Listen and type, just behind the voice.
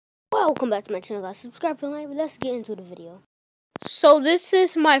Welcome back to my channel, guys. Subscribe for like, but let's get into the video. So this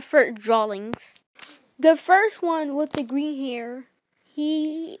is my first drawings. The first one with the green hair,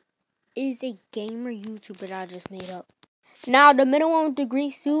 he is a gamer YouTuber that I just made up. Now the middle one with the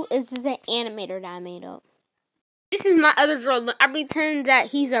green suit is just an animator that I made up. This is my other drawing. I pretend that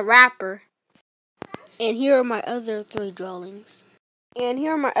he's a rapper. And here are my other three drawings.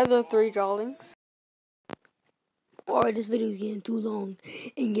 Alright, this video is getting too long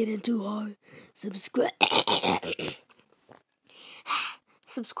and getting too hard.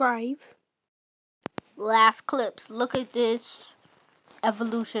 Subscribe. Last clips. Look at this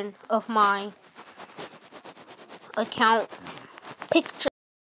evolution of my account picture.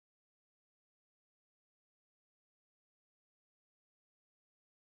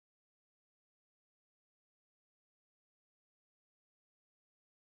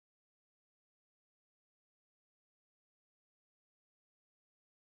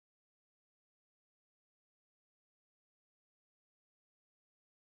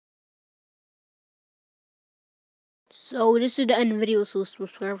 So this is the end of the video, so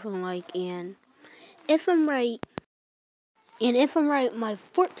subscribe for a like, and if I'm right, my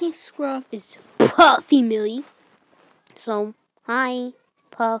 14th scrub is Puffy Millie. So hi,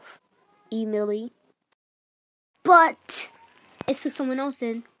 Puff Millie. But if it's someone else,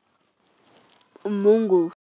 then Mongoose.